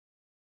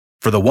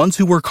For the ones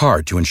who work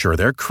hard to ensure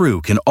their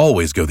crew can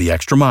always go the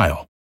extra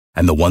mile,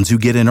 and the ones who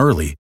get in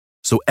early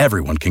so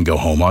everyone can go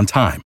home on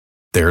time,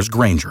 there's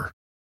Grainger,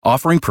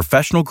 offering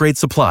professional-grade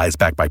supplies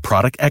backed by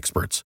product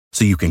experts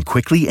so you can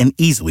quickly and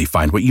easily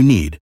find what you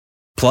need.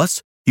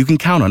 Plus, you can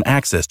count on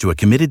access to a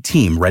committed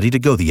team ready to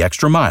go the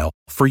extra mile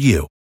for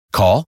you.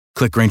 Call,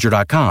 click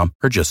Grainger.com,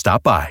 or just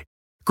stop by.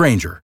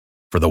 Grainger,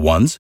 for the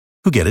ones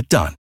who get it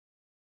done.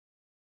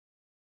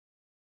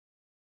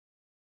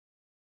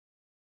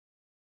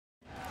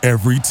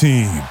 Every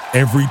team,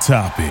 every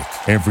topic,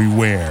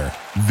 everywhere.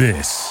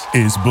 This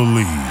is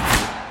Believe.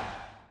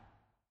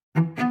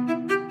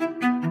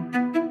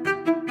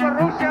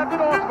 Borussia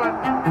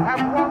Dortmund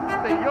have won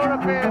the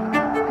European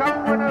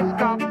Cup Winners'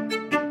 Cup.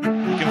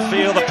 You can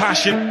feel the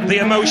passion, the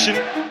emotion.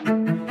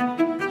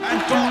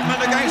 And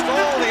Dortmund, against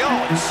all the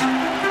odds,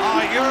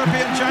 are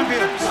European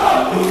champions.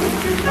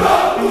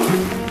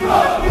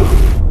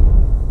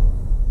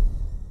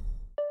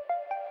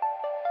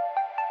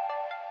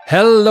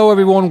 Hello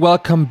everyone,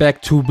 welcome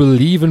back to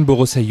Believe in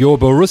Borussia, your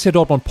Borussia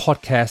Dortmund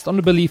podcast on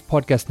the Believe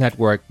Podcast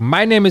Network.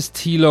 My name is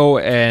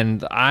Thilo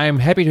and I'm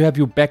happy to have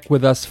you back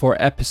with us for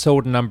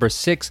episode number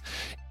 6.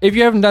 If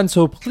you haven't done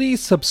so,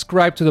 please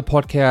subscribe to the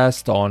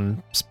podcast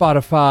on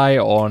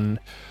Spotify, on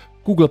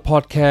Google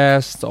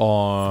Podcast,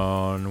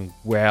 on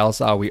where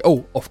else are we?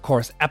 Oh, of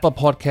course, Apple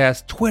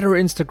Podcast, Twitter,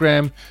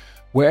 Instagram,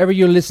 wherever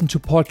you listen to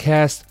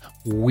podcasts,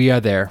 we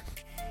are there.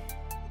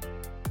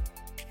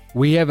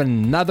 We have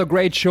another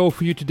great show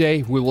for you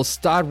today. We will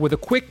start with a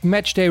quick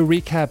matchday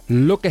recap,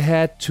 look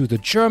ahead to the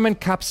German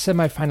Cup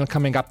semi-final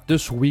coming up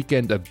this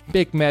weekend, a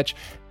big match.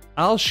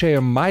 I'll share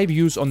my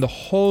views on the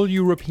whole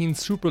European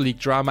Super League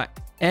drama,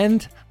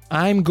 and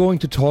I'm going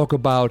to talk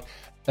about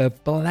a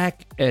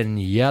black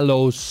and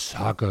yellow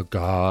soccer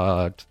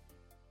god.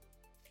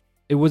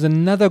 It was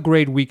another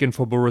great weekend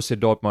for Borussia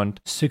Dortmund,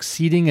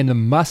 succeeding in a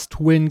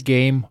must-win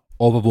game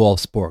over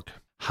Wolfsburg.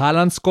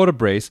 Haaland scored a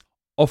brace,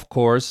 of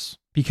course,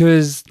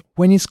 because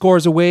when he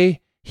scores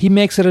away, he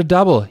makes it a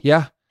double,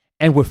 yeah?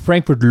 And with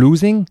Frankfurt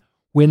losing,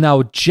 we're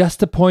now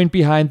just a point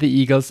behind the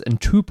Eagles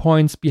and 2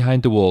 points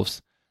behind the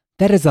Wolves.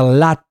 That is a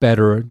lot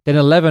better than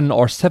 11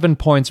 or 7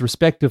 points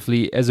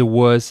respectively as it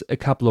was a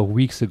couple of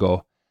weeks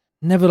ago.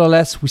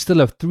 Nevertheless, we still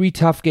have 3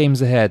 tough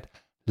games ahead: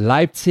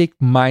 Leipzig,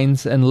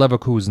 Mainz and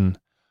Leverkusen.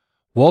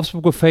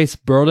 Wolfsburg will face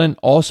Berlin,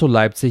 also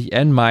Leipzig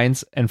and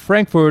Mainz, and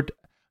Frankfurt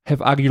have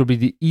arguably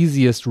the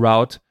easiest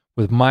route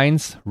with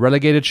Mainz,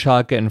 relegated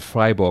Schalke and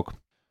Freiburg.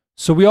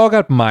 So we all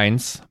got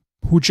Mainz,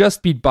 who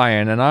just beat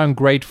Bayern and are in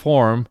great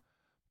form,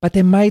 but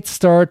they might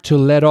start to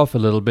let off a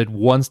little bit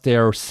once they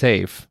are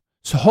safe.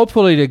 So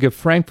hopefully they give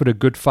Frankfurt a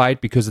good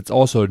fight because it's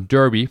also a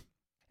derby,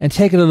 and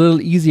take it a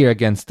little easier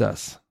against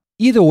us.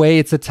 Either way,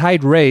 it's a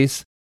tight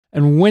race,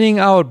 and winning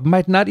out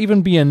might not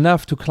even be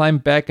enough to climb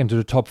back into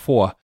the top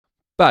 4,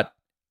 but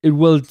it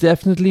will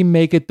definitely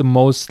make it the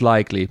most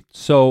likely.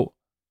 So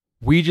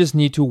we just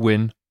need to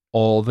win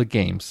all the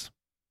games.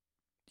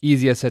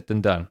 Easier said than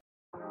done.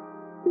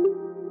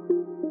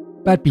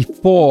 But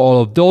before all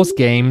of those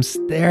games,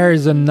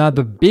 there's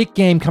another big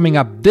game coming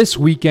up this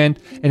weekend,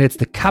 and it's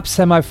the Cup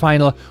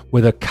semi-final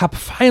with a Cup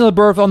final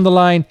berth on the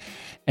line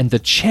and the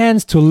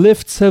chance to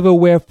lift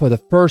silverware for the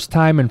first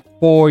time in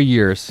 4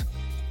 years.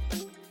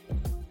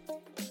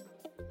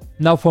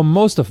 Now, for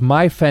most of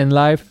my fan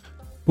life,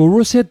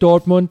 Borussia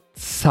Dortmund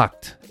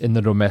sucked in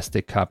the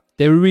domestic cup.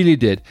 They really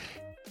did.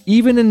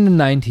 Even in the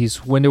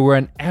 90s, when they were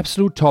an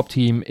absolute top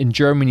team in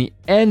Germany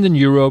and in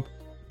Europe,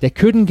 they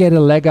couldn't get a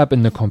leg up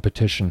in the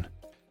competition.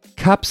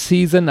 Cup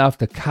season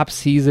after cup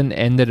season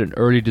ended in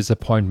early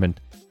disappointment.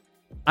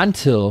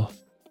 Until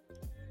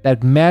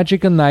that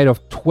magical night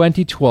of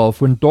 2012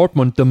 when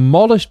Dortmund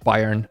demolished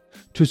Bayern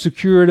to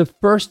secure the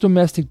first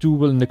domestic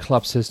double in the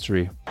club's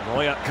history.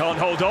 Neuer can't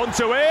hold on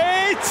to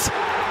it!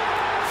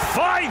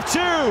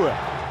 5-2!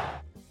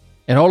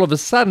 And all of a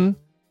sudden,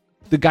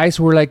 the guys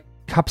were like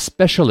cup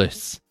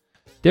specialists.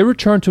 They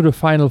returned to the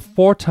final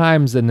 4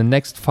 times in the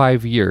next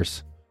 5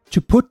 years. To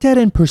put that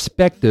in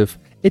perspective,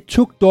 it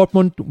took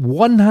Dortmund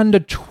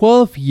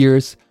 112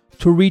 years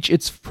to reach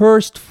its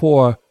first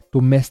 4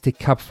 domestic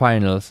cup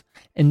finals,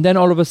 and then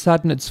all of a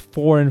sudden it's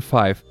 4 and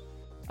 5.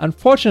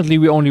 Unfortunately,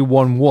 we only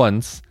won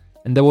once,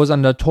 and that was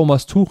under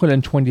Thomas Tuchel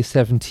in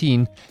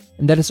 2017,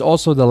 and that is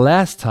also the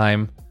last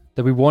time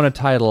that we won a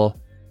title.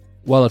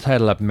 Well, a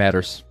title that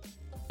matters.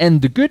 And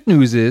the good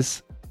news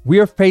is, we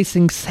are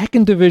facing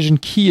 2nd Division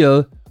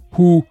Kiel,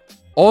 who,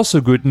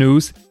 also good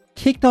news,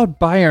 kicked out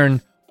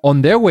Bayern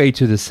on their way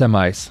to the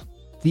semis.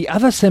 The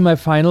other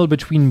semi-final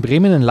between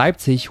Bremen and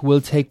Leipzig will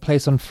take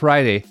place on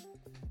Friday,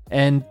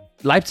 and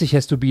Leipzig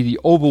has to be the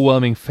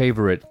overwhelming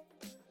favorite.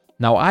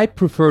 Now, I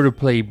prefer to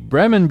play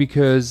Bremen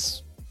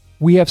because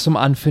we have some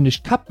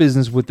unfinished cup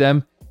business with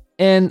them,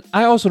 and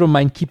I also don't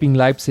mind keeping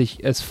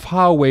Leipzig as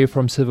far away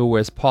from silverware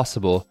as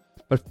possible.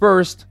 But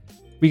first,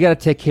 we gotta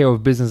take care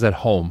of business at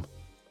home.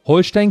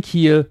 Holstein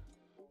Kiel,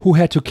 who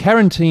had to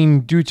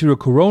quarantine due to the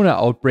corona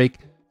outbreak,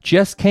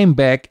 just came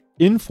back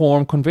in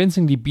form,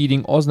 convincingly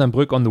beating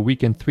Osnabrück on the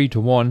weekend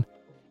 3-1,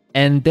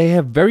 and they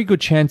have very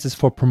good chances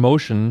for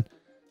promotion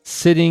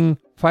sitting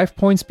 5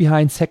 points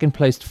behind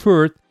second-placed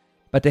Fürth,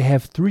 but they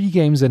have 3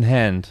 games in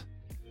hand.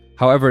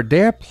 However,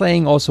 they're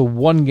playing also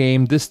 1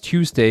 game this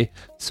Tuesday,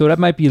 so that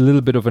might be a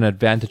little bit of an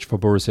advantage for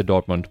Borussia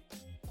Dortmund.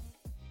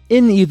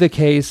 In either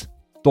case,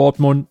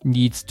 Dortmund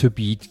needs to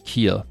beat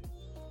Kiel.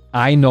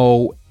 I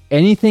know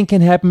anything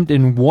can happen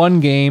in 1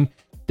 game,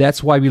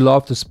 that's why we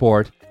love the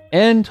sport,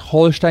 and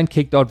Holstein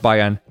kicked out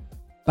Bayern.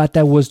 But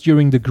that was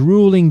during the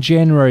grueling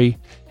January,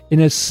 in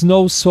a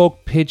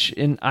snow-soaked pitch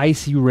in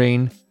icy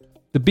rain.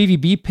 The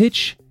BVB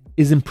pitch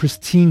is in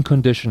pristine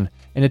condition,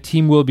 and the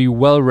team will be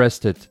well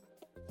rested.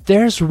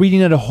 There's really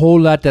not a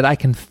whole lot that I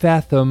can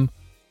fathom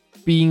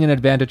being an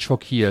advantage for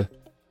Kiel.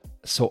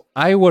 So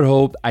I would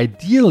hope,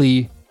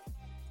 ideally,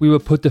 we will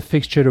put the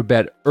fixture to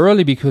bed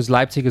early because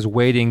Leipzig is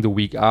waiting the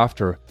week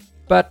after.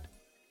 But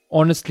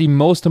honestly,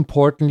 most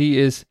importantly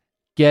is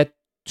get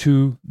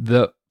to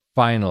the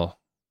final.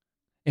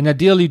 And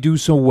ideally do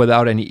so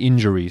without any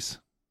injuries.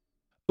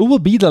 It will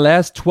be the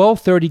last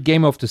 12:30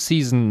 game of the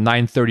season,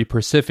 9:30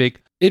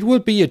 Pacific. It will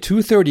be a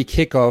 2:30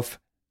 kickoff,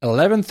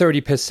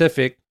 11:30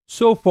 Pacific.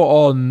 So for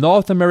all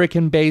North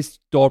American-based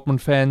Dortmund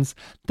fans,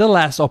 the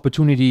last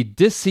opportunity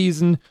this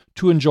season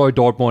to enjoy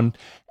Dortmund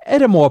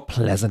at a more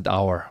pleasant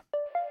hour.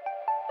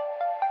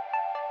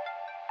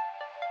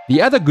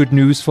 The other good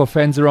news for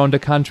fans around the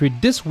country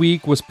this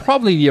week was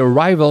probably the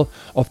arrival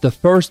of the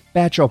first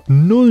batch of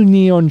Null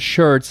Neon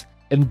shirts,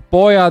 and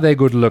boy are they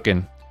good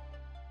looking.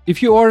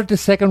 If you ordered the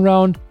second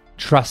round,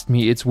 trust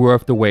me, it's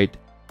worth the wait.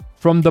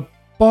 From the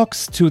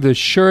box to the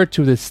shirt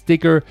to the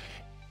sticker,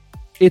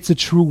 it's a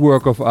true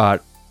work of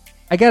art.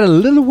 I got a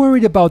little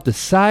worried about the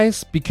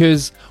size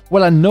because,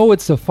 well, I know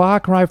it's a far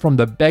cry from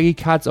the baggy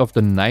cuts of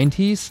the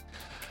 90s.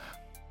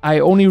 I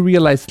only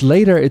realized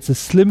later it's a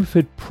Slim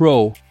Fit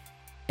Pro.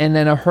 And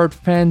then I heard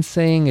fans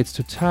saying it's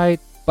too tight.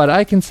 But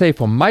I can say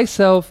for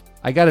myself,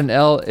 I got an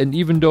L, and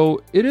even though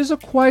it is a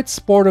quite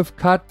sportive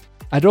cut,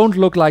 I don't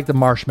look like the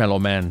Marshmallow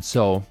Man,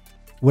 so...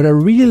 What I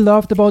really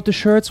loved about the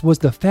shirts was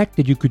the fact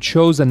that you could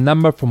choose a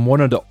number from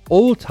one of the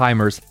old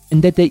timers,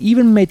 and that they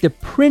even made the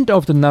print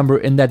of the number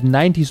in that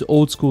 90s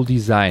old school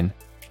design.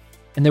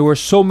 And there were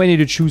so many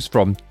to choose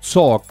from: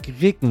 Zorc,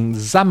 Ricken,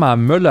 Sammer,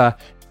 Möller,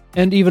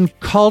 and even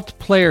cult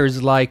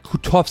players like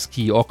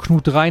Kutowski or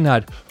Knut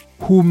Reinhardt,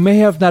 who may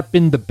have not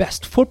been the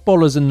best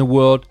footballers in the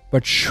world,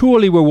 but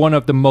surely were one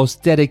of the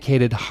most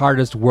dedicated,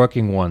 hardest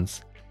working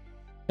ones.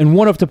 And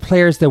one of the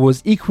players that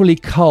was equally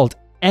cult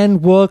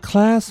and world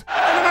class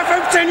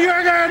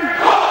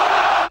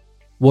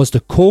was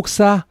the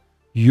Kokser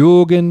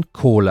Jürgen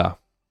Kohler.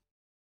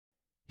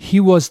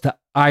 He was the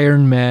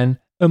Iron Man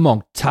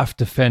among tough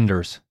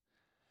defenders.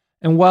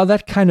 And while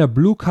that kind of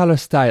blue-collar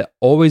style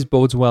always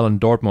bodes well in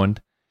Dortmund,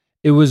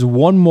 it was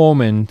one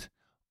moment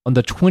on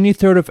the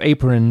 23rd of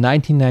April in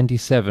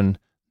 1997,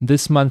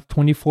 this month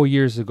 24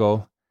 years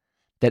ago,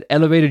 that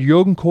elevated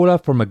Jürgen Kohler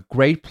from a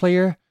great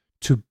player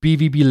to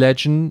BVB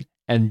legend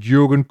and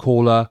Jürgen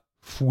Kohler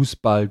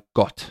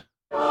Fußballgott.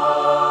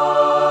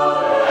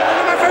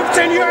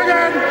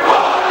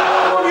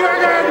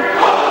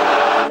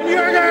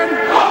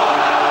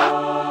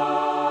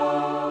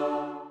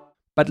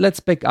 But let's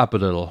back up a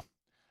little.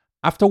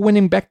 After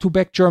winning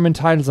back-to-back German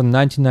titles in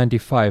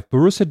 1995,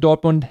 Borussia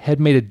Dortmund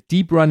had made a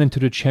deep run into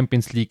the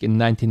Champions League in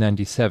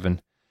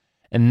 1997.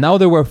 And now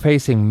they were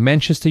facing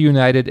Manchester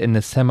United in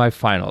the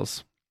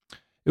semi-finals.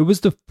 It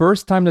was the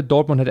first time that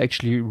Dortmund had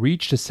actually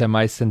reached the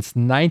semis since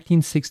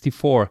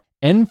 1964.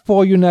 And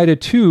for United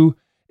too,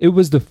 it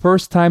was the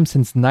first time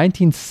since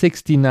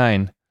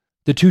 1969.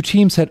 The two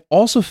teams had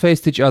also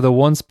faced each other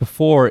once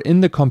before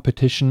in the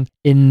competition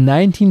in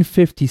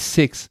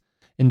 1956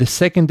 in the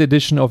second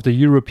edition of the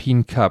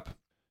European Cup.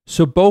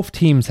 So both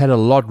teams had a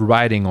lot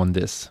riding on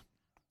this.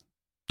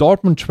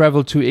 Dortmund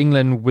traveled to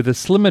England with a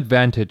slim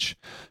advantage.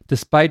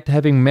 Despite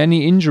having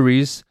many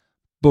injuries,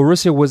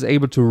 Borussia was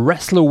able to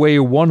wrestle away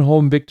one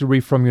home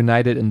victory from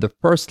United in the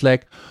first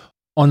leg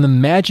on a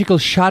magical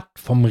shot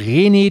from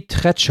René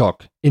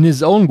Tretschok. In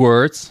his own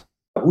words,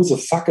 "Who the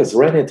fuck is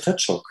René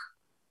Tretschok?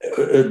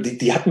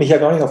 Die hat mich ja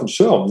gar nicht auf dem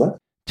Schirm, ne?"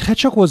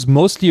 Tretschok was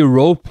mostly a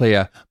role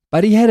player,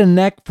 but he had a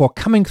knack for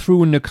coming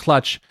through in the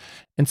clutch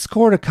and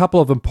scored a couple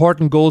of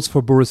important goals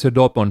for Borussia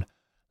Dortmund.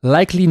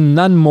 Likely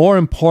none more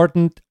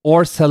important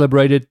or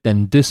celebrated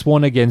than this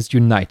one against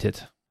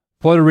United.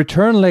 For the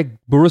return leg,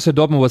 Borussia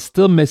Dortmund was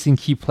still missing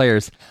key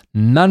players,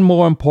 none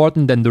more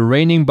important than the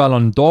reigning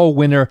Ballon d'Or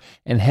winner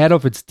and head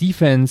of its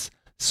defense,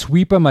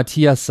 sweeper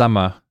Matthias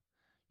Sammer.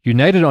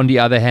 United, on the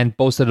other hand,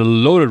 boasted a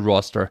loaded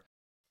roster.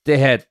 They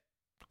had,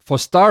 for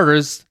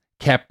starters,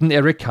 Captain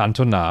Eric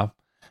Cantona,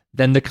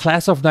 then the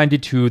class of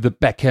 92, the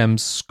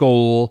Beckhams,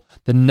 Scholl,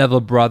 the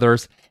Neville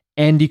brothers,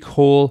 Andy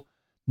Cole.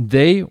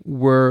 They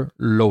were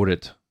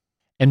loaded.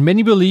 And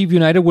many believe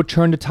United would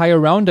turn the tie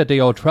around at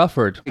the Old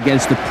Trafford.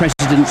 Against the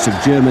precedents of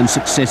German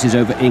successes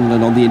over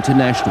England on the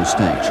international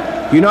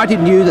stage,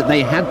 United knew that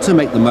they had to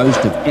make the most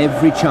of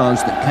every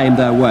chance that came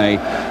their way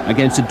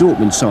against a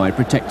Dortmund side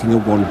protecting a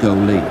one-goal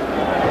lead.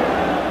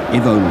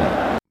 If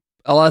only.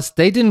 Alas,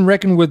 they didn't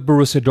reckon with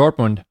Borussia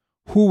Dortmund,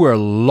 who were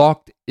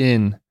locked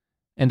in.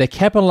 and they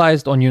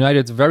capitalized on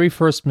United's very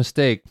first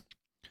mistake.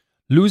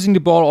 Losing the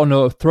ball on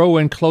a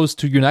throw-in close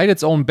to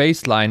United's own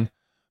baseline,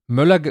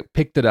 Möller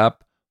picked it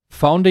up,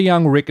 found a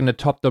young Rick in the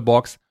top of the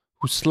box,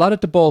 who slotted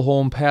the ball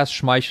home past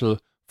Schmeichel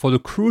for the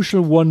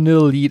crucial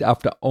 1-0 lead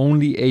after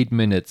only 8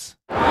 minutes.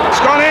 It's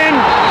gone in!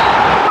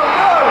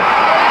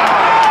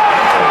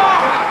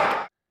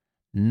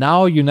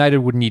 Now United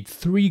would need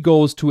 3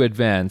 goals to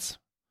advance.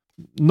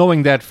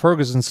 Knowing that,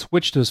 Ferguson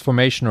switched his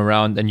formation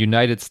around and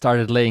United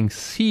started laying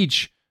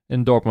siege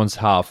in Dortmund's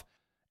half.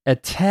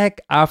 Attack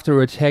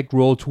after attack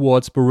rolled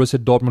towards Borussia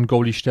Dortmund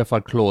goalie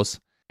Stefan Klose,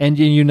 and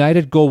the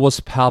United goal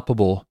was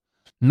palpable.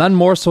 None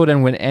more so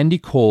than when Andy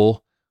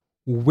Cole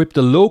whipped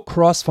a low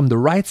cross from the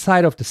right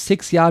side of the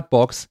 6-yard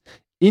box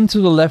into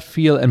the left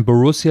field and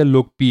Borussia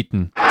looked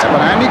beaten.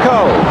 Andy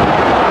Cole,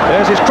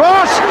 there's his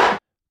cross!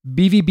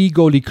 BVB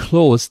goalie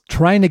Klose,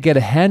 trying to get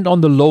a hand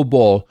on the low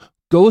ball,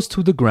 goes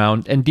to the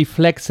ground and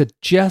deflects it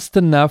just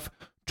enough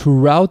to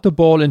route the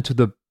ball into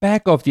the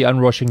back of the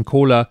unrushing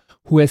Kohler,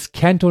 who has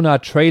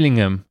Cantona trailing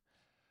him.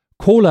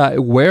 Kohler,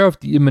 aware of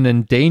the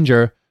imminent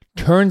danger,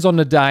 turns on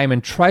a dime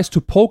and tries to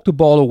poke the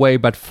ball away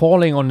but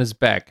falling on his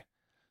back.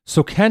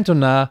 So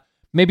Cantona,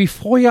 maybe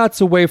 4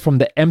 yards away from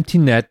the empty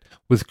net,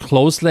 with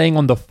Klose laying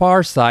on the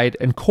far side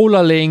and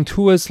Kohler laying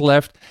to his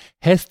left,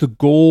 has the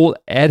goal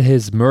at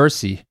his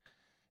mercy.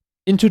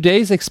 In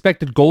today's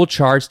expected goal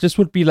charts, this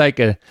would be like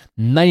a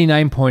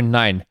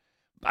 99.9.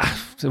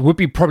 It would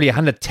be probably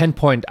 110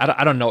 point.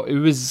 I don't know. It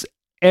was,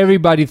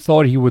 everybody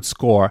thought he would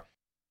score.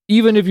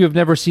 Even if you've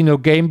never seen a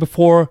game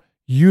before,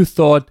 you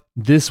thought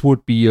this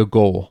would be a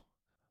goal.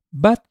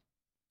 But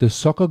the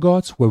soccer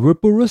gods were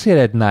with Borussia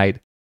that night,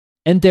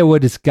 and they were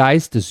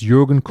disguised as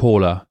Jürgen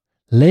Kohler.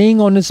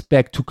 Laying on his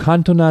back to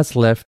Cantona's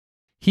left,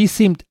 he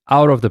seemed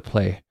out of the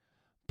play.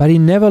 But he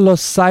never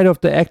lost sight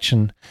of the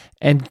action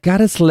and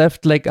got his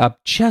left leg up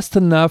just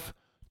enough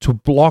to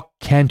block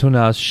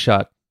Cantona's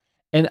shot.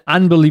 An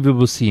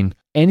unbelievable scene.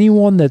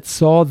 Anyone that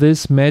saw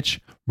this match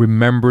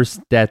remembers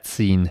that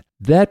scene.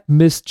 That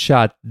missed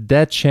shot,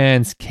 that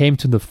chance came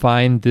to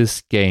define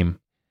this game.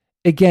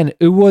 Again,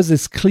 it was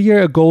as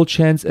clear a goal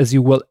chance as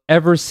you will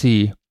ever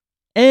see.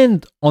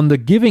 And on the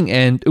giving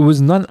end, it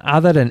was none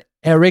other than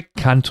Eric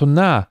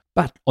Cantona.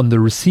 But on the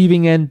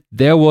receiving end,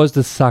 there was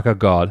the soccer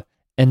god.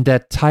 And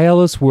that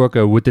tireless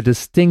worker with the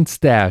distinct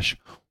stash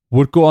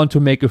would go on to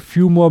make a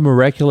few more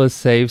miraculous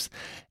saves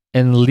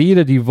and lead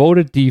a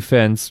devoted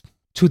defense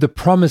to the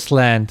promised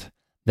land,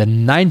 the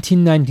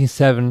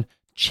 1997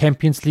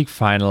 Champions League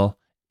final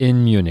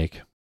in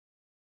Munich.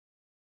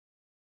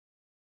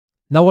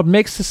 Now, what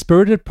makes the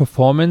spirited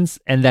performance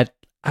and that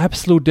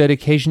absolute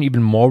dedication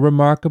even more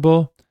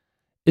remarkable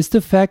is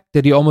the fact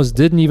that he almost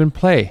didn't even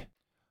play.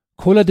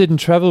 Kohler didn't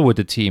travel with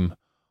the team.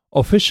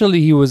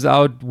 Officially, he was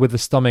out with the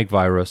stomach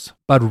virus.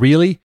 But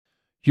really,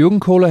 Jürgen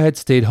Kohler had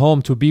stayed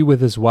home to be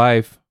with his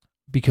wife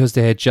because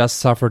they had just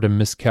suffered a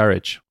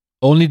miscarriage.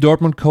 Only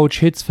Dortmund coach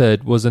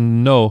Hitzfeld was in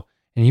the know,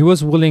 and he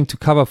was willing to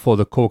cover for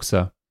the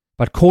Kokser.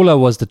 But Kohler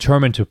was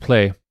determined to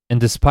play, and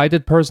despite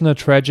that personal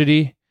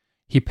tragedy,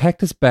 he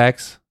packed his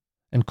bags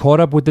and caught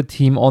up with the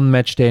team on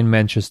match day in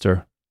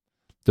Manchester.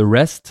 The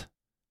rest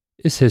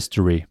is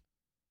history.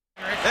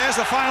 There's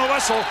the final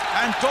whistle,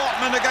 and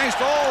Dortmund,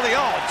 against all the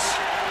odds,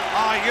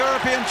 are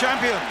European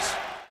champions.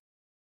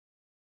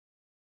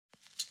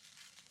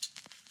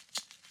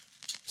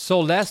 So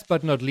last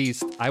but not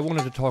least, I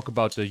wanted to talk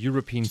about the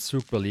European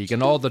Super League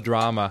and all the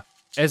drama.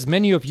 As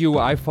many of you,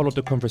 I followed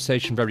the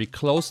conversation very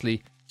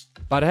closely,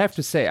 but I have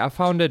to say, I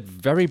found it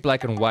very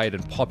black and white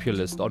and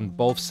populist on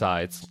both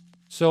sides.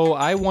 So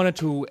I wanted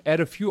to add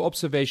a few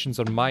observations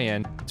on my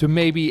end to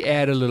maybe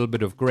add a little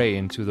bit of gray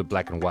into the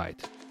black and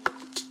white.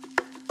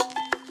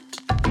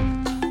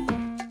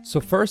 So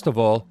first of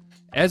all,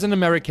 as an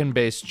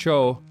American-based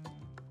show,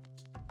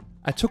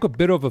 I took a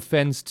bit of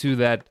offense to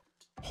that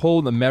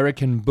whole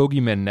American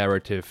boogeyman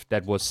narrative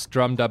that was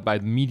strummed up by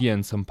the media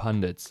and some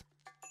pundits.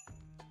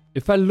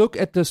 If I look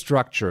at the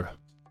structure,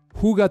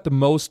 who got the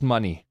most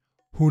money,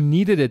 who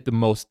needed it the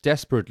most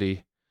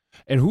desperately,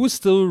 and who's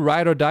still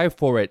ride or die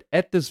for it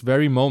at this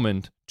very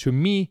moment, to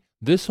me,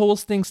 this whole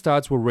thing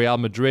starts with Real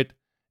Madrid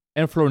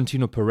and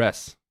Florentino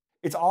Perez.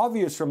 It's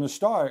obvious from the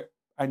start,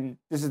 and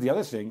this is the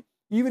other thing,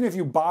 even if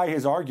you buy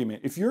his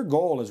argument, if your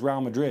goal as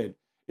Real Madrid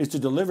is to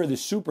deliver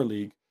this Super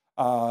League,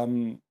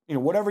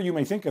 whatever you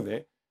may think of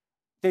it,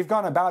 they've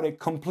gone about it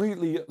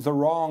completely the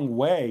wrong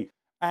way.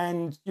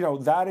 And,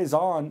 that is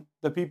on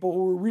the people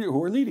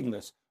who are leading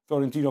this.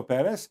 Florentino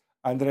Perez,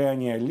 Andrea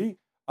Agnelli,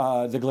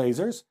 the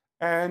Glazers,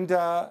 and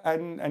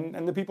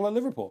the people at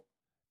Liverpool.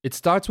 It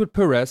starts with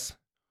Perez,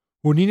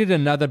 who needed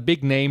another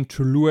big name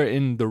to lure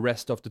in the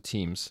rest of the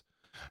teams.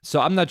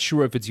 So I'm not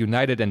sure if it's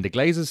United and the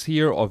Glazers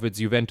here or if it's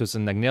Juventus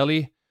and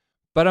Agnelli,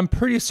 but I'm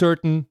pretty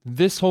certain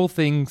this whole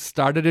thing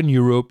started in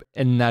Europe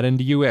and not in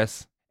the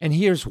US. And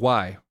here's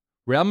why.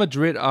 Real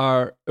Madrid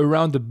are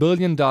around $1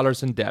 billion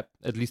in debt,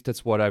 at least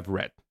that's what I've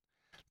read.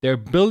 They're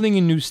building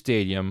a new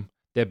stadium,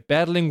 they're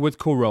battling with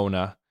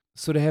Corona,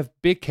 so they have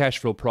big cash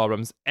flow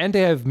problems, and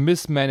they have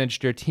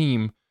mismanaged their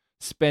team,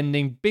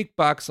 spending big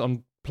bucks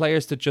on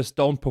players that just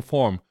don't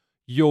perform.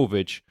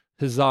 Jovic,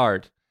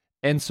 Hazard,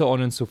 and so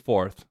on and so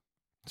forth.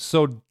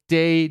 So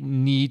they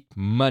need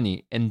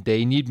money, and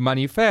they need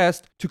money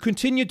fast to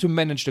continue to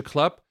manage the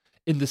club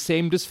in the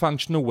same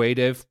dysfunctional way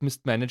they've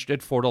mismanaged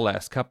it for the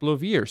last couple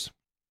of years.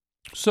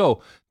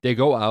 So they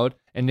go out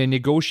and they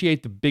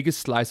negotiate the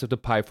biggest slice of the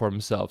pie for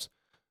themselves.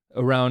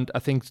 Around, I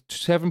think,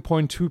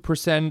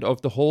 7.2%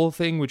 of the whole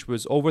thing, which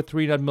was over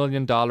 $300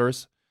 million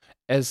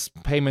as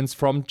payments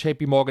from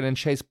JP Morgan and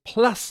Chase,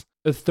 plus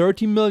a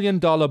 $30 million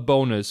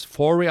bonus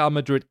for Real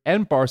Madrid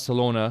and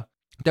Barcelona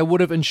that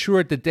would have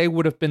ensured that they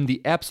would have been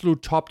the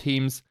absolute top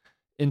teams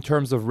in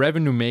terms of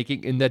revenue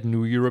making in that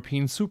new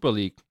European Super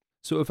League.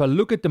 So if I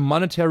look at the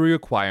monetary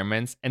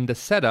requirements and the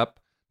setup,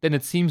 then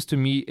it seems to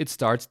me it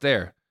starts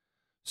there.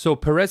 So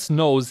Perez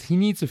knows he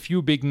needs a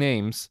few big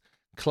names,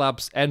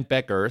 clubs and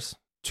backers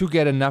to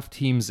get enough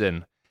teams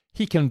in.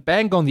 He can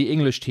bank on the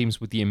English teams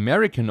with the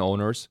American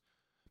owners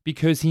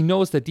because he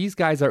knows that these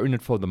guys are in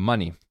it for the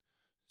money.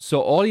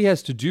 So all he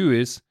has to do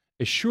is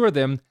assure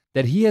them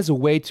that he has a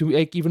way to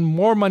make even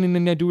more money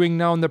than they're doing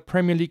now in the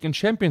Premier League and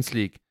Champions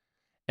League.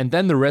 And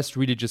then the rest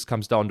really just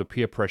comes down to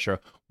peer pressure.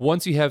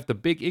 Once you have the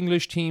big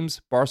English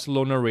teams,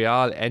 Barcelona,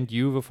 Real, and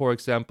Juve, for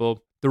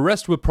example, the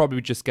rest will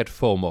probably just get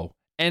FOMO.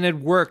 And it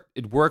worked.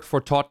 It worked for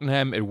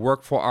Tottenham, it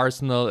worked for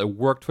Arsenal, it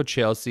worked for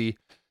Chelsea.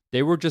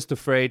 They were just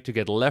afraid to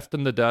get left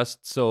in the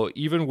dust. So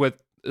even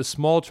with a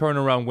small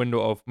turnaround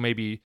window of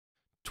maybe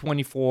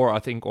 24, I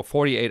think, or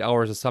 48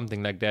 hours or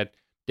something like that,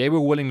 they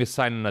were willing to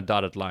sign on a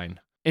dotted line.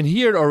 And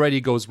here it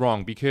already goes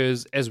wrong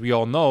because, as we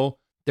all know,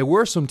 there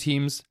were some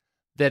teams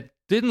that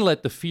didn't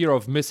let the fear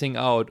of missing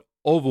out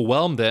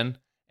overwhelm them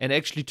and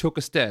actually took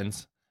a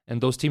stance. And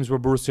those teams were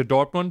Borussia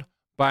Dortmund,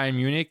 Bayern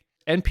Munich,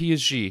 and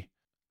PSG.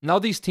 Now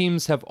these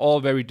teams have all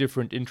very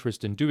different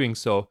interest in doing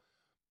so.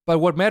 But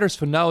what matters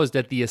for now is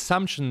that the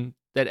assumption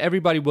that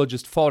everybody will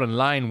just fall in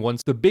line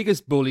once the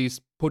biggest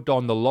bullies put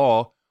down the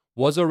law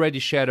was already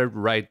shattered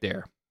right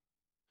there.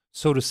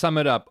 So to sum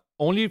it up,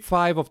 only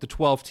 5 of the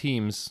 12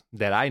 teams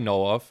that I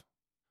know of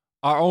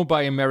are owned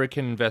by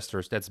American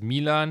investors. That's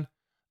Milan,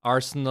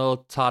 Arsenal,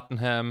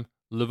 Tottenham,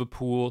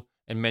 Liverpool,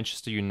 and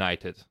Manchester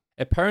United.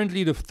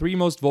 Apparently, the 3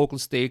 most vocal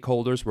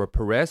stakeholders were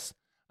Perez,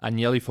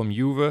 Agnelli from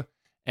Juve,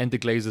 and the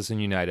Glazers in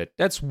United.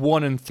 That's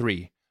 1 in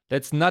 3.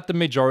 That's not the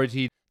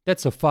majority.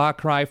 That's a far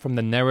cry from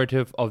the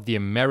narrative of the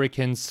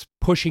Americans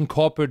pushing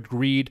corporate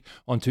greed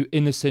onto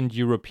innocent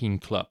European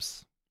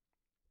clubs.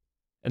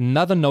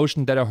 Another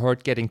notion that I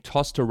heard getting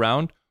tossed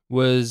around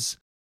was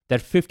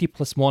that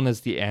 50+1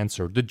 is the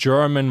answer, the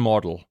German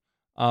model.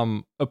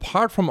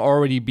 Apart from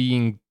already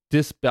being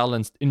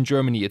disbalanced in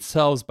Germany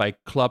itself by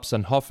clubs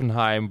in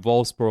Hoffenheim,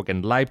 Wolfsburg,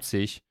 and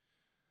Leipzig,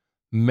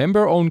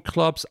 member-owned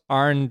clubs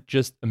aren't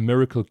just a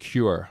miracle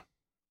cure.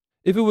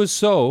 If it was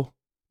so,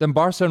 then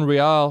Barca and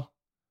Real,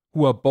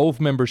 who are both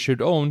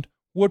membership-owned,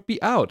 would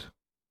be out.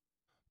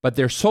 But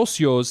their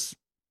socios,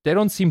 they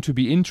don't seem to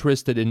be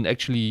interested in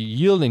actually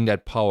yielding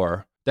that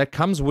power. That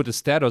comes with the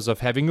status of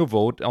having a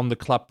vote on the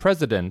club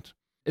president.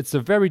 It's a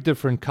very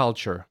different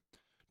culture.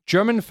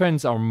 German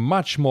fans are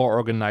much more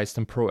organized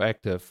and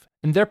proactive,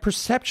 and their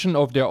perception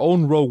of their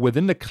own role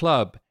within the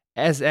club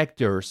as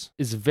actors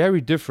is very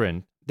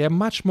different. They're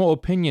much more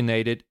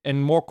opinionated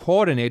and more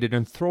coordinated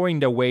in throwing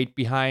their weight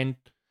behind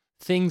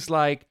things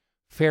like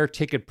fair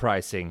ticket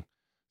pricing,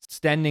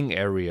 standing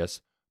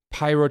areas,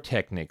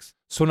 pyrotechnics.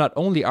 So not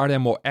only are they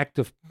more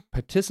active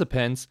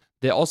participants,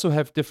 they also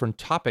have different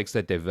topics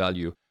that they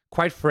value.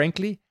 Quite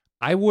frankly,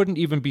 I wouldn't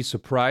even be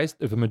surprised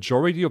if a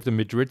majority of the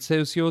Madrid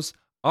socios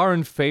are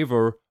in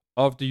favor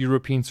of the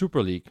European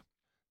Super League.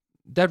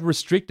 That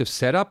restrictive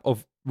setup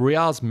of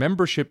Real's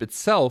membership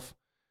itself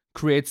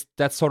creates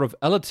that sort of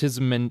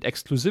elitism and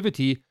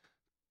exclusivity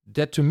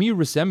that to me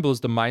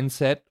resembles the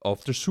mindset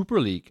of the Super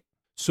League.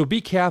 So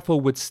be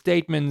careful with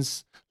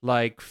statements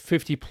like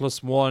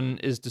 50+1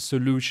 is the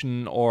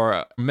solution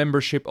or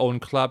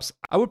membership-owned clubs.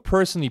 I would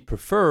personally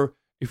prefer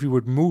if we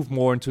would move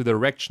more into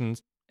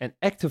directions and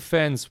active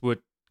fans would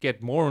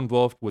get more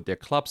involved with their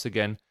clubs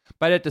again.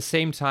 But at the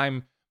same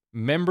time,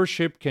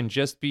 membership can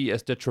just be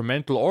as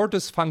detrimental or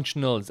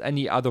dysfunctional as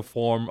any other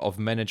form of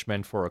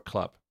management for a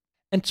club.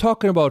 And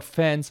talking about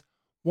fans,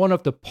 one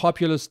of the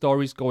popular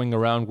stories going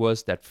around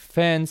was that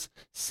fans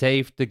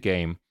saved the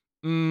game.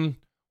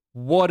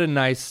 What a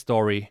nice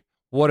story.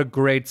 What a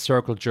great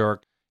circle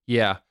jerk.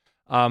 Yeah,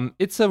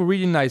 it's a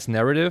really nice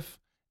narrative.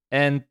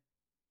 And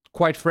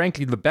quite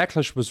frankly, the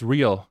backlash was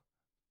real.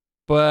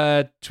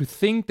 But to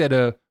think that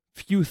a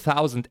few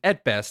thousand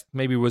at best,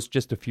 maybe it was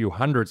just a few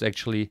hundreds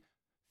actually,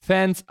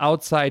 fans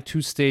outside 2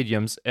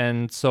 stadiums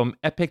and some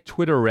epic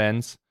Twitter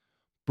rants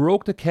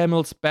broke the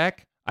camel's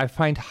back, I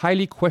find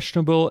highly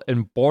questionable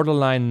and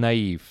borderline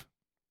naive.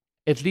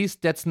 At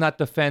least that's not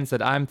the fans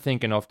that I'm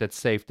thinking of that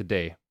saved the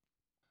day.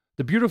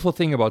 The beautiful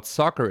thing about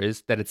soccer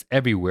is that it's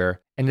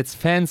everywhere, and its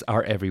fans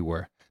are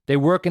everywhere. They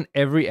work in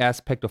every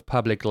aspect of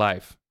public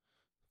life.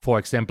 For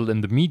example,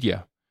 in the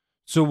media.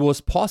 So it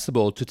was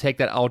possible to take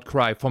that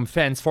outcry from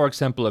fans, for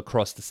example,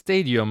 across the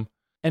stadium,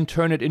 and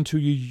turn it into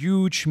a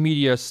huge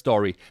media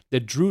story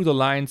that drew the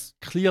lines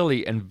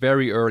clearly and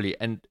very early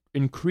and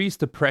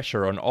increased the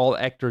pressure on all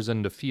actors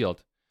in the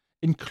field,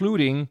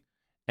 including,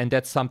 and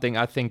that's something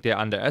I think they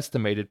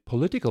underestimated,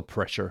 political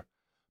pressure.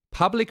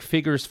 Public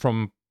figures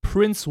from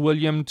Prince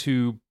William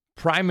to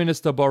Prime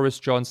Minister Boris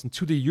Johnson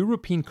to the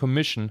European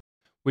Commission,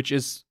 which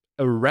is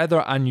a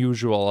rather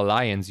unusual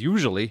alliance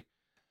usually,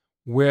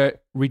 were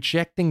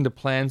rejecting the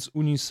plans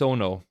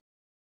unisono.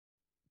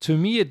 To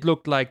me, it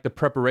looked like the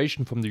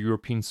preparation from the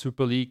European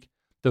Super League.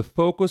 The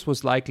focus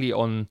was likely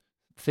on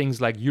things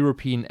like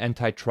European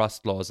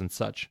antitrust laws and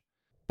such.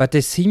 But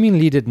they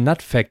seemingly did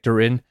not factor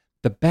in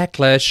the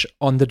backlash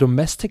on the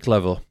domestic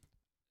level.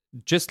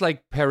 Just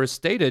like Paris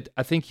stated,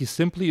 I think he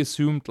simply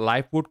assumed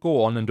life would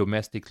go on in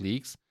domestic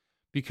leagues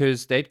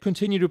because they'd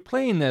continue to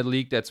play in that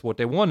league, that's what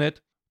they wanted,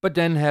 but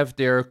then have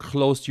their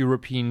closed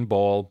European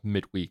ball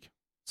midweek.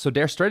 So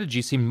their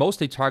strategy seemed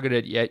mostly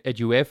targeted at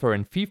UEFA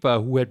and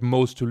FIFA, who had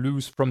most to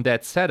lose from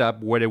that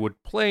setup where they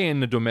would play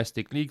in the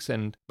domestic leagues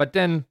but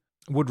then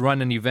would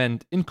run an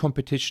event in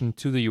competition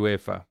to the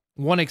UEFA.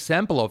 One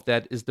example of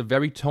that is the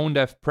very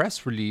tone-deaf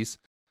press release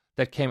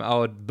that came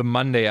out the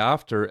Monday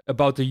after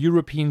about the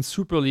European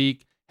Super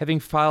League having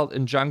filed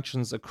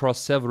injunctions across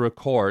several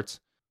courts.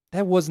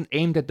 That wasn't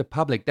aimed at the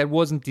public. That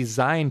wasn't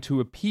designed to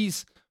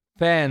appease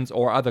fans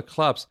or other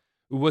clubs.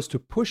 It was to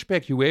push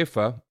back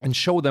UEFA and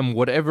show them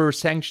whatever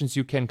sanctions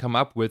you can come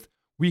up with,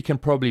 we can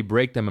probably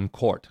break them in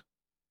court.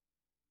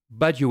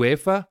 But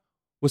UEFA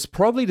was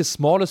probably the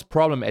smallest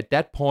problem at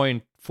that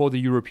point for the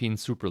European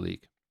Super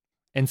League.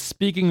 And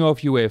speaking of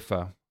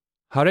UEFA,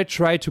 how they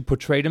tried to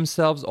portray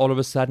themselves all of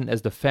a sudden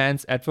as the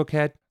fans'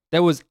 advocate,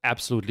 that was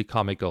absolutely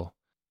comical.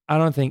 I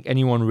don't think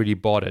anyone really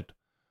bought it.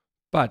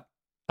 But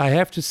I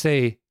have to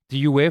say,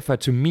 the UEFA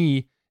to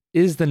me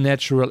is the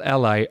natural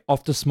ally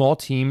of the small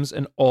teams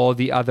and all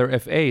the other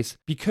FAs,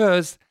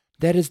 because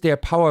that is their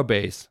power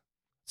base.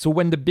 So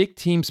when the big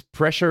teams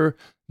pressure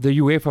the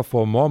UEFA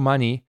for more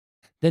money,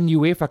 then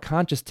UEFA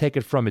can't just take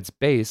it from its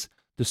base,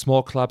 the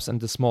small clubs and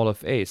the small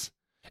FAs.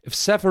 If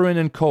Severin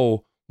and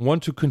co.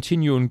 want to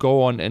continue and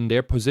go on in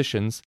their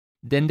positions,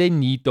 then they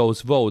need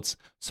those votes,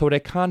 so they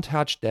can't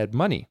touch that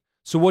money.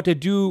 So what they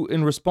do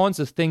in response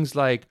is things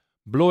like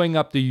blowing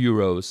up the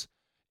Euros,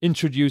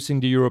 introducing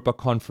the Europa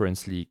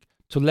Conference League,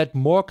 to let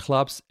more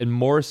clubs and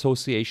more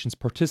associations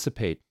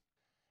participate.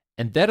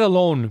 And that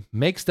alone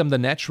makes them the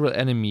natural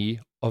enemy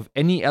of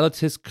any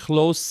elitist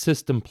closed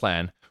system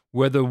plan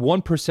where the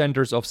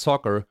 1%ers of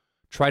soccer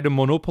try to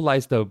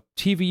monopolize the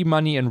TV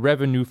money and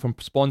revenue from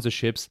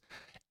sponsorships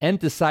and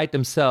decide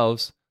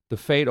themselves the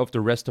fate of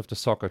the rest of the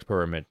soccer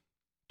pyramid.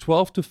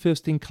 12 to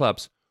 15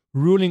 clubs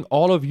ruling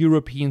all of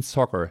European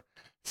soccer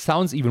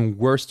sounds even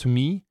worse to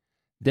me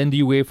than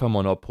the UEFA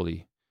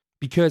monopoly.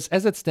 Because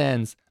as it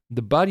stands,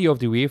 the body of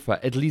the UEFA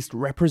at least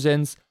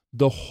represents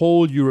the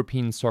whole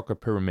European soccer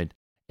pyramid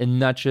and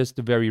not just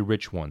the very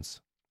rich ones.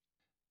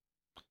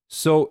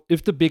 So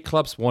if the big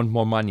clubs want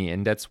more money,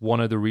 and that's one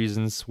of the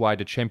reasons why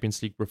the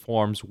Champions League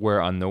reforms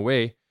were on the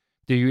way,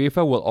 the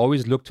UEFA will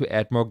always look to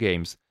add more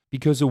games,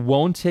 because it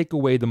won't take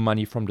away the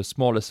money from the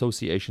small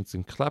associations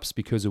and clubs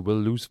because it will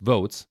lose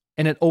votes,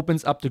 and it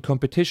opens up the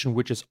competition,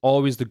 which is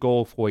always the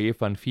goal for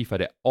UEFA and FIFA.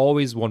 They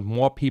always want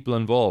more people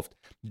involved.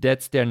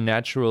 That's their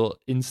natural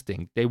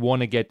instinct. They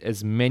want to get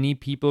as many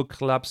people,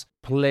 clubs,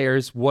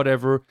 players,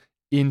 whatever,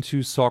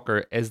 into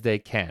soccer as they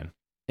can.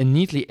 And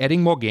neatly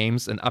adding more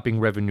games and upping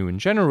revenue in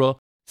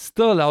general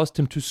still allows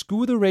them to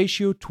skew the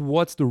ratio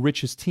towards the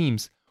richest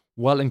teams,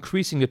 while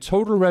increasing the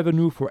total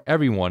revenue for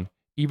everyone,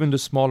 even the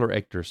smaller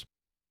actors.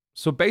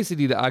 So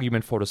basically the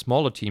argument for the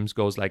smaller teams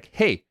goes like,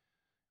 hey,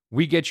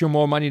 we get you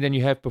more money than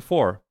you have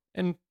before.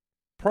 And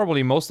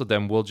probably most of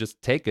them will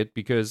just take it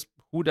because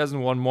who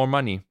doesn't want more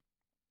money?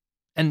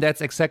 And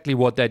that's exactly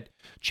what that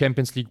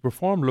Champions League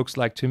reform looks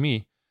like to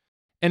me.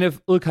 And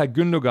if Ilkay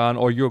Gündogan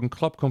or Jurgen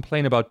Klopp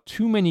complain about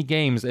too many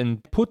games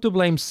and put the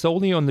blame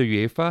solely on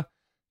the UEFA,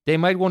 they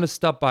might want to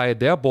stop by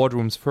their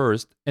boardrooms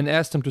first and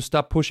ask them to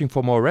stop pushing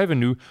for more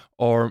revenue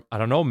or, I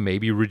don't know,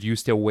 maybe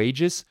reduce their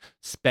wages,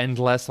 spend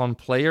less on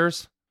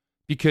players.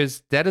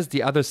 Because that is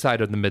the other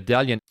side of the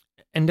medallion.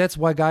 And that's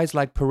why guys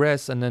like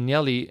Perez and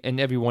Agnelli and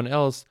everyone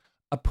else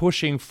are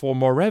pushing for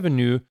more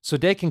revenue so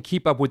they can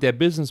keep up with their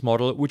business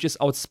model, which is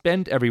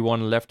outspend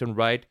everyone left and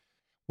right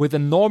with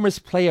enormous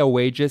player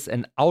wages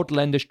and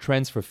outlandish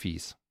transfer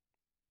fees.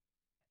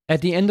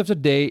 At the end of the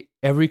day,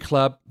 every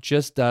club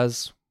just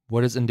does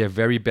what is in their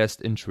very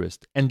best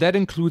interest, and that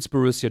includes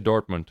Borussia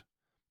Dortmund.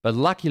 But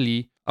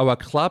luckily, our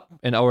club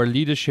and our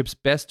leadership's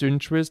best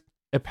interest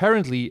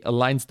apparently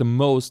aligns the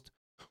most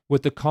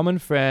with the common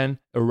fan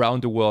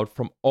around the world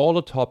from all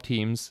the top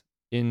teams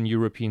in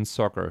European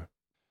soccer.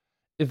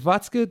 If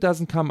Watzke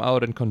doesn't come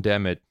out and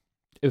condemn it,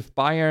 if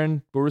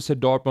Bayern, Borussia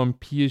Dortmund,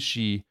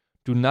 PSG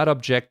do not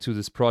object to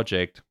this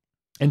project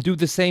and do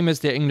the same as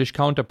their English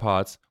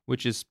counterparts,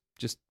 which is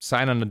just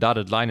sign on the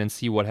dotted line and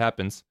see what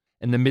happens,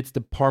 and amidst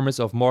the promise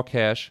of more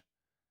cash,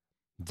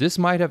 this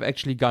might have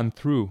actually gone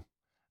through.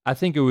 I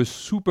think it was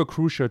super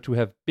crucial to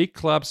have big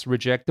clubs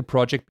reject the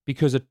project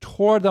because it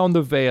tore down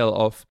the veil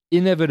of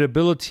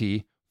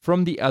inevitability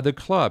from the other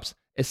clubs,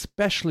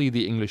 especially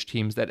the English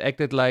teams that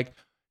acted like,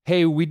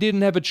 hey, we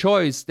didn't have a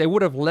choice, they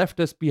would have left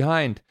us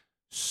behind.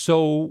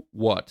 So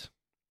what?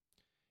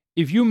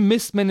 If you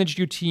mismanage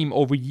your team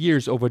over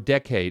years, over a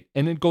decade,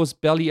 and it goes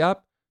belly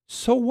up,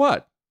 so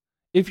what?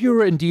 If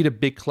you're indeed a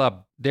big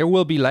club, there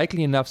will be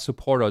likely enough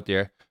support out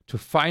there to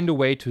find a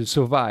way to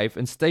survive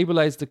and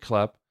stabilize the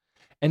club,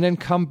 and then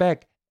come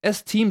back,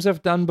 as teams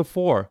have done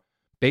before,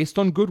 based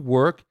on good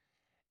work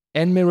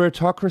and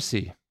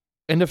meritocracy.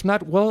 And if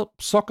not, well,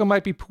 soccer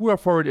might be poor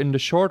for it in the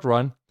short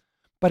run,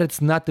 but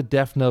it's not the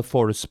death knell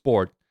for the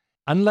sport.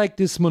 Unlike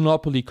this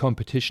monopoly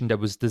competition that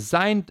was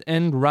designed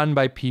and run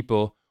by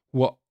people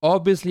who are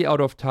obviously out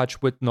of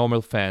touch with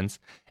normal fans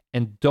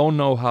and don't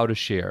know how to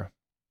share.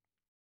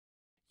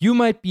 You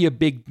might be a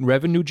big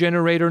revenue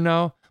generator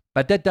now,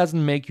 but that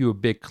doesn't make you a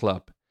big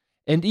club.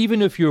 And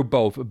even if you're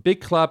both a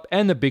big club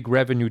and a big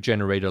revenue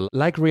generator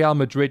like Real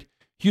Madrid,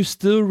 you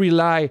still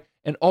rely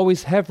and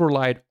always have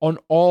relied on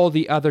all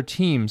the other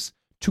teams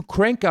to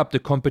crank up the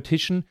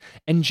competition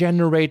and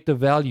generate the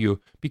value,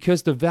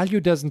 because the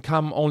value doesn't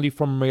come only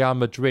from Real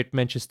Madrid,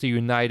 Manchester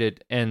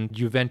United and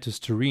Juventus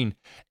Turin.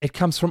 It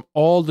comes from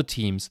all the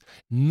teams.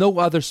 No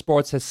other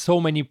sports has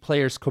so many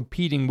players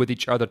competing with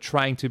each other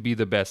trying to be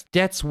the best.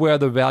 That's where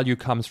the value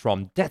comes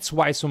from. That's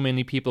why so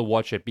many people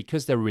watch it,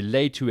 because they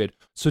relate to it.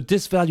 So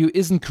this value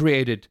isn't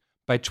created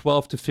by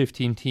 12 to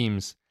 15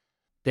 teams.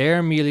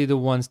 They're merely the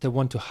ones that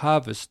want to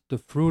harvest the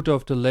fruit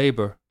of the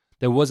labor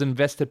that was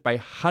invested by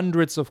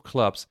hundreds of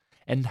clubs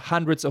and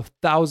hundreds of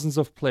thousands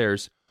of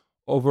players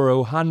over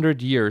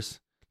 100 years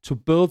to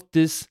build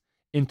this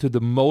into the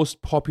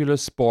most popular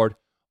sport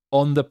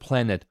on the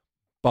planet,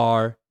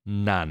 bar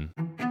none.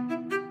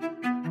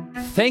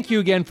 Thank you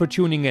again for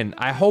tuning in.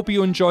 I hope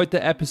you enjoyed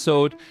the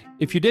episode.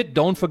 If you did,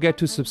 don't forget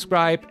to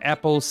subscribe,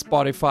 Apple,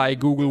 Spotify,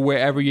 Google,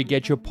 wherever you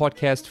get your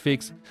podcast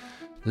fix.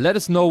 Let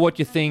us know what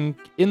you think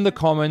in the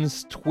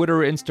comments, Twitter,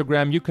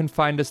 Instagram, you can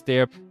find us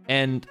there.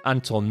 And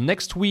until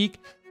next week,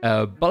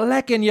 a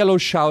black and yellow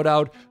shout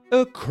out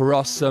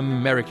across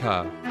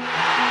America. They've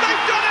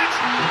done it!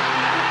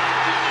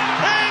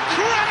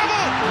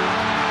 Incredible!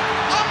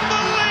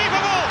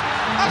 Unbelievable!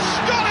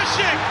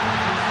 Astonishing!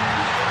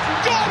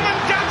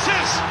 Dortmund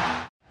dancers!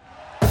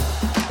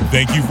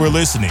 Thank you for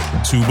listening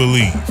to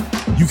Believe.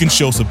 You can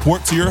show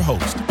support to your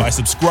host by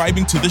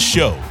subscribing to the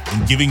show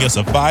and giving us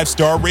a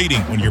 5-star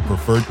rating on your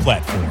preferred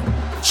platform.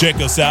 Check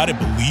us out at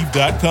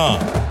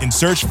Believe.com and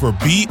search for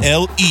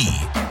BLEAV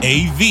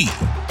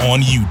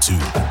on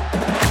YouTube.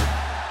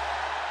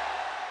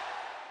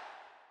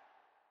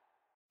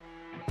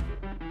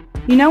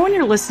 You know when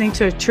you're listening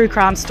to a true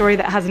crime story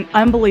that has an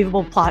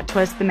unbelievable plot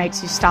twist that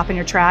makes you stop in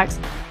your tracks?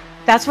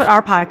 That's what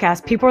our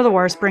podcast, People Are the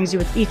Worst, brings you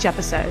with each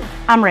episode.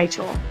 I'm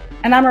Rachel.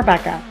 And I'm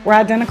Rebecca. We're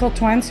identical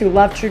twins who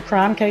love true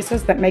crime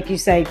cases that make you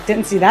say,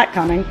 didn't see that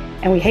coming,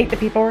 and we hate the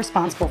people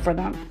responsible for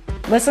them.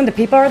 Listen to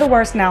People Are the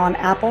Worst now on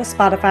Apple,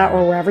 Spotify,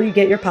 or wherever you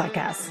get your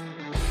podcasts.